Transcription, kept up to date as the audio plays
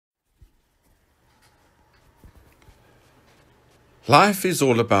Life is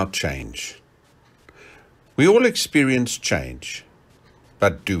all about change. We all experience change,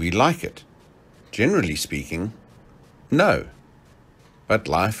 but do we like it? Generally speaking, no. But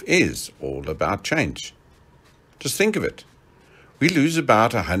life is all about change. Just think of it. We lose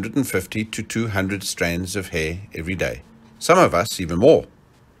about 150 to 200 strands of hair every day. Some of us even more.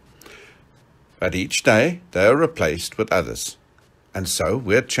 But each day they are replaced with others. And so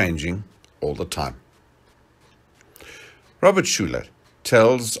we're changing all the time. Robert Schuller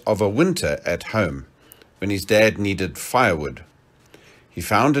tells of a winter at home when his dad needed firewood. He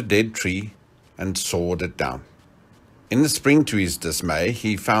found a dead tree and sawed it down. In the spring, to his dismay,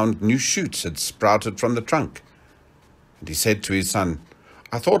 he found new shoots had sprouted from the trunk. And he said to his son,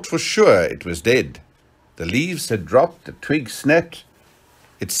 "I thought for sure it was dead. The leaves had dropped, the twigs snapped.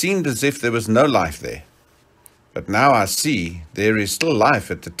 It seemed as if there was no life there. But now I see there is still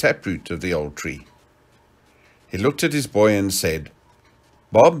life at the taproot of the old tree." He looked at his boy and said,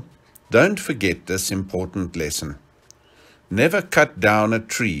 "Bob, don't forget this important lesson. Never cut down a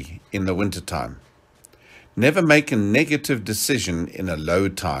tree in the wintertime. Never make a negative decision in a low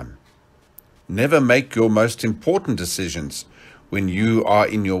time. Never make your most important decisions when you are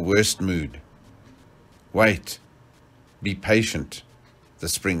in your worst mood. Wait, be patient, the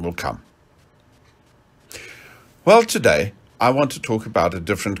spring will come." Well, today I want to talk about a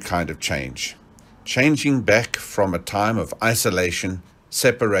different kind of change. Changing back from a time of isolation,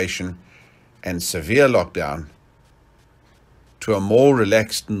 separation, and severe lockdown to a more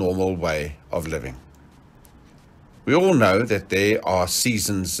relaxed, normal way of living. We all know that there are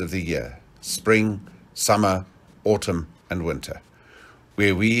seasons of the year, spring, summer, autumn, and winter,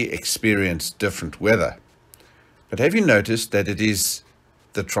 where we experience different weather. But have you noticed that it is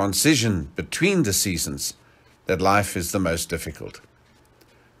the transition between the seasons that life is the most difficult?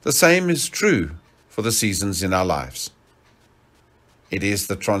 The same is true for the seasons in our lives. It is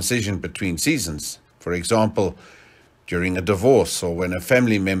the transition between seasons, for example, during a divorce or when a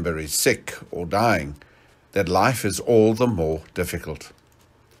family member is sick or dying, that life is all the more difficult.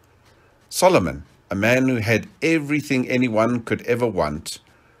 Solomon, a man who had everything anyone could ever want,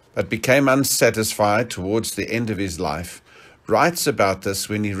 but became unsatisfied towards the end of his life, writes about this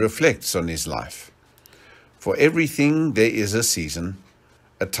when he reflects on his life. "For everything there is a season,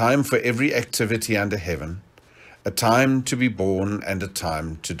 a time for every activity under heaven, a time to be born and a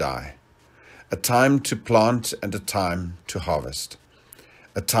time to die, a time to plant and a time to harvest,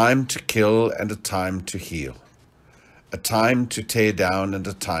 a time to kill and a time to heal, a time to tear down and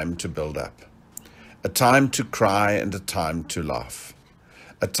a time to build up, a time to cry and a time to laugh,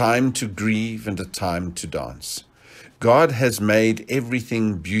 a time to grieve and a time to dance. God has made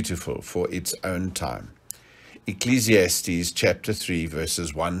everything beautiful for its own time." Ecclesiastes chapter 3,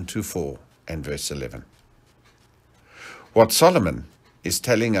 verses 1 to 4 and verse 11. What Solomon is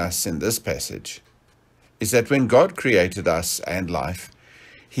telling us in this passage is that when God created us and life,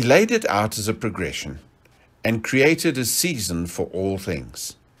 he laid it out as a progression and created a season for all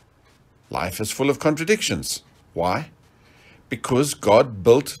things. Life is full of contradictions. Why? Because God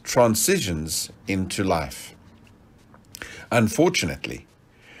built transitions into life. Unfortunately,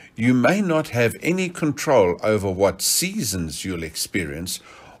 you may not have any control over what seasons you'll experience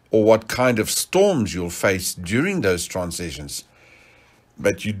or what kind of storms you'll face during those transitions,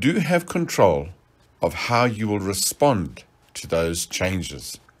 but you do have control of how you will respond to those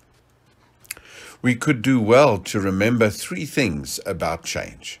changes. We could do well to remember three things about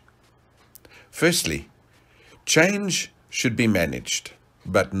change. Firstly, change should be managed,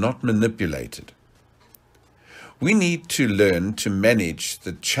 but not manipulated. We need to learn to manage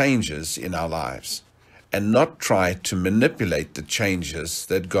the changes in our lives and not try to manipulate the changes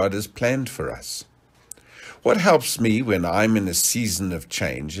that God has planned for us. What helps me when I'm in a season of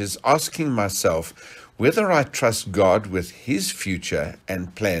change is asking myself whether I trust God with His future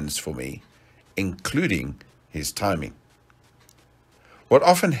and plans for me, including His timing. What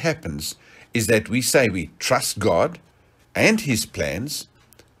often happens is that we say we trust God and His plans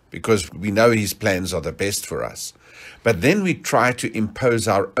because we know His plans are the best for us. But then we try to impose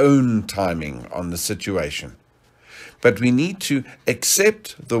our own timing on the situation. But we need to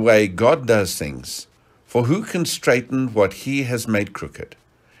accept the way God does things, for who can straighten what He has made crooked?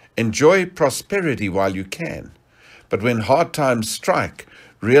 Enjoy prosperity while you can, but when hard times strike,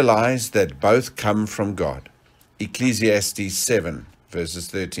 realize that both come from God. Ecclesiastes 7, verses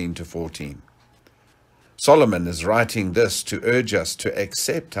 13 to 14. Solomon is writing this to urge us to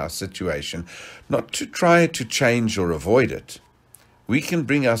accept our situation, not to try to change or avoid it. We can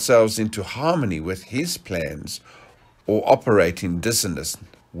bring ourselves into harmony with His plans or operate in dissonance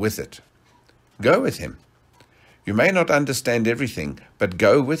with it. Go with Him. You may not understand everything, but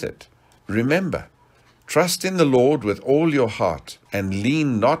go with it. Remember, trust in the Lord with all your heart and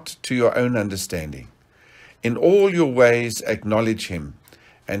lean not to your own understanding. In all your ways acknowledge him,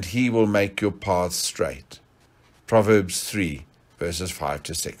 and he will make your paths straight. Proverbs 3, verses 5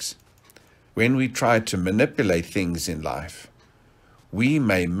 to 6. When we try to manipulate things in life, we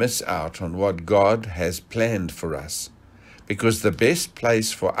may miss out on what God has planned for us, because the best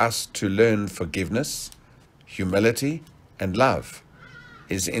place for us to learn forgiveness, humility, and love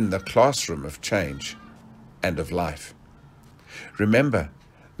is in the classroom of change and of life. Remember,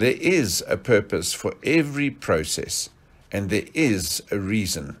 there is a purpose for every process, and there is a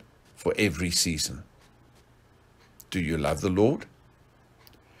reason for every season. Do you love the Lord?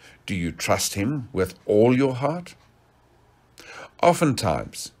 Do you trust him with all your heart?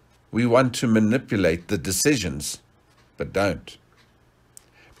 Oftentimes, we want to manipulate the decisions, but don't.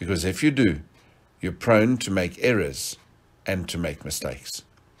 Because if you do, you're prone to make errors and to make mistakes.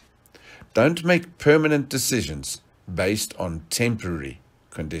 Don't make permanent decisions based on temporary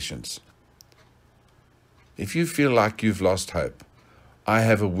conditions. If you feel like you've lost hope, I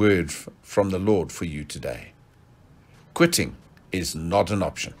have a word from the Lord for you today. Quitting is not an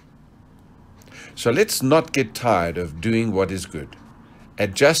option. So let's not get tired of doing what is good.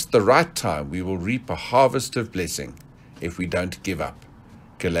 At just the right time, we will reap a harvest of blessing if we don't give up.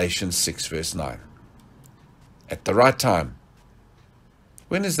 Galatians 6, verse 9. At the right time.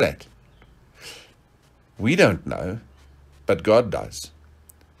 When is that? We don't know, but God does.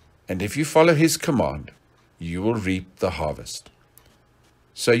 And if you follow his command, you will reap the harvest.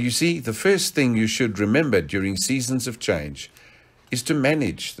 So you see, the first thing you should remember during seasons of change is to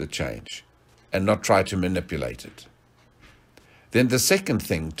manage the change and not try to manipulate it. Then the second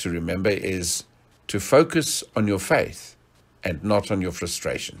thing to remember is to focus on your faith and not on your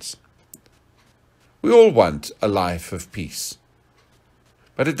frustrations. We all want a life of peace,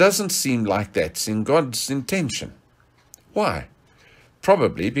 but it doesn't seem like that's in God's intention. Why?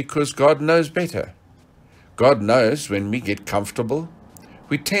 Probably because God knows better. God knows when we get comfortable,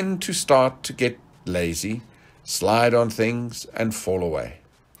 we tend to start to get lazy, slide on things, and fall away.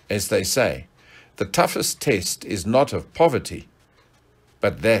 As they say, the toughest test is not of poverty,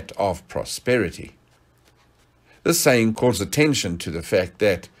 but that of prosperity. This saying calls attention to the fact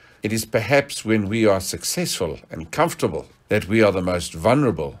that it is perhaps when we are successful and comfortable that we are the most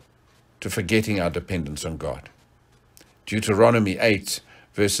vulnerable to forgetting our dependence on God. Deuteronomy 8,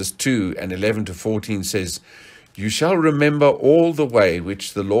 verses 2 and 11 to 14 says, "You shall remember all the way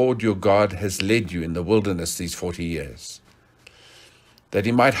which the Lord your God has led you in the wilderness these 40 years, that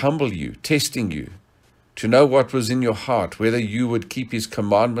he might humble you, testing you, to know what was in your heart, whether you would keep his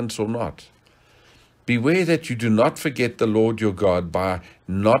commandments or not. Beware that you do not forget the Lord your God by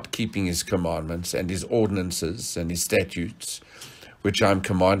not keeping his commandments and his ordinances and his statutes, which I am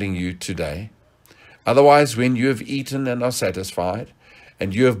commanding you today. Otherwise, when you have eaten and are satisfied,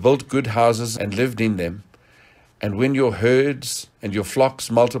 and you have built good houses and lived in them, and when your herds and your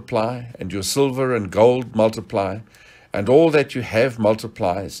flocks multiply, and your silver and gold multiply, and all that you have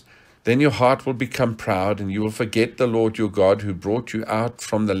multiplies, then your heart will become proud, and you will forget the Lord your God who brought you out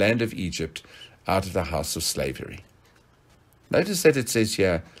from the land of Egypt, out of the house of slavery." Notice that it says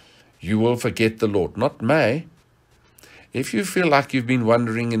here, you will forget the Lord, not may. If you feel like you've been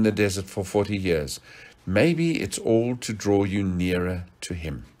wandering in the desert for 40 years, maybe it's all to draw you nearer to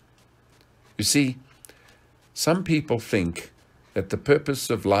him. You see, some people think that the purpose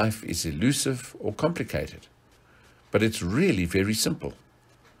of life is elusive or complicated, but it's really very simple.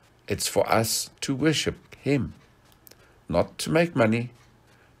 It's for us to worship him, not to make money,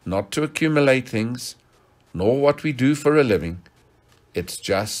 not to accumulate things, nor what we do for a living. It's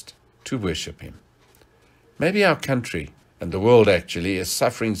just to worship him. Maybe our country, and the world actually, is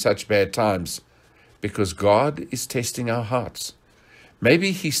suffering such bad times because God is testing our hearts.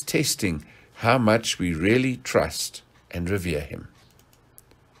 Maybe he's testing how much we really trust and revere him.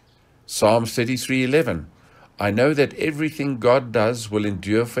 Psalm 33:11, "I know that everything God does will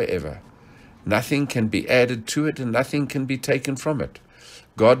endure forever. Nothing can be added to it and nothing can be taken from it.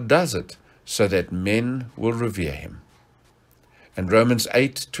 God does it so that men will revere him." And Romans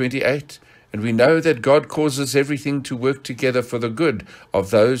 8:28, "And we know that God causes everything to work together for the good of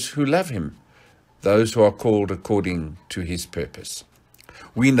those who love him, those who are called according to his purpose."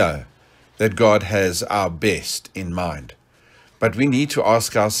 We know that God has our best in mind, but we need to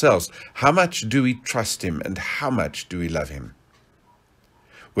ask ourselves, how much do we trust him and how much do we love him?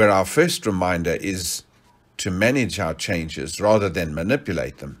 Where our first reminder is to manage our changes rather than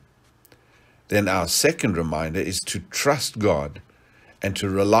manipulate them, then our second reminder is to trust God and to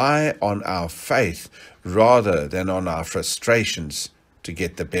rely on our faith rather than on our frustrations to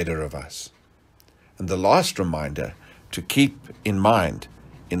get the better of us. And the last reminder to keep in mind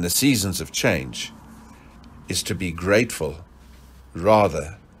in the seasons of change is to be grateful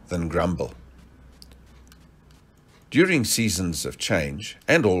rather than grumble. During seasons of change,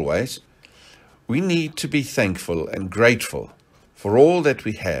 and always, we need to be thankful and grateful for all that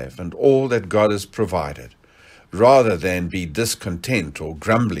we have and all that God has provided, rather than be discontent or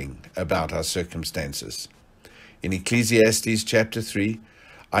grumbling about our circumstances. In Ecclesiastes chapter 3,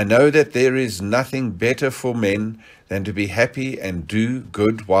 I know that there is nothing better for men than to be happy and do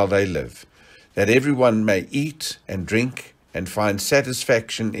good while they live, that everyone may eat and drink and find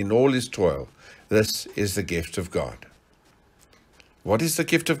satisfaction in all his toil. This is the gift of God. What is the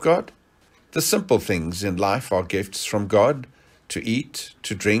gift of God? The simple things in life are gifts from God: to eat,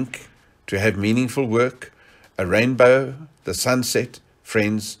 to drink, to have meaningful work, a rainbow, the sunset,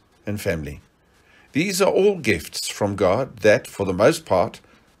 friends, and family. These are all gifts from God that, for the most part,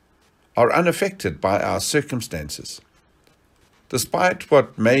 are unaffected by our circumstances. Despite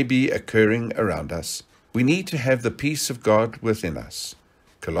what may be occurring around us, we need to have the peace of God within us.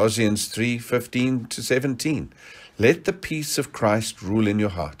 Colossians 3:15-17. Let the peace of Christ rule in your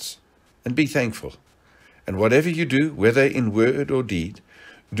hearts, and be thankful. And whatever you do, whether in word or deed,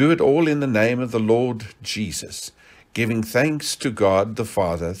 do it all in the name of the Lord Jesus, giving thanks to God the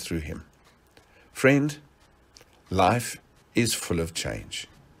Father through him. Friend, life is full of change.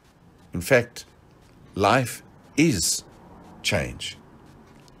 In fact, life is change.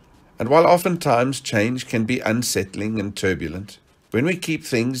 And while oftentimes change can be unsettling and turbulent, when we keep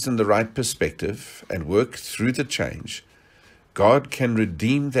things in the right perspective and work through the change, God can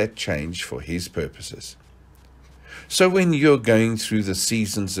redeem that change for his purposes. So when you're going through the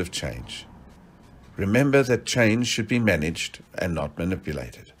seasons of change, remember that change should be managed and not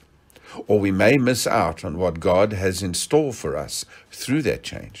manipulated, or we may miss out on what God has in store for us through that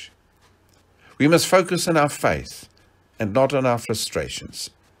change. We must focus on our faith and not on our frustrations,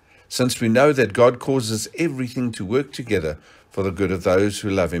 since we know that God causes everything to work together for the good of those who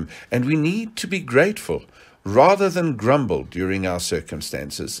love him, and we need to be grateful rather than grumble during our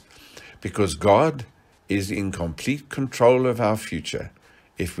circumstances, because God is in complete control of our future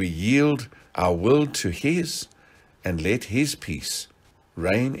if we yield our will to his and let his peace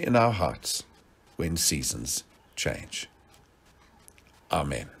reign in our hearts when seasons change.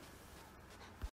 Amen.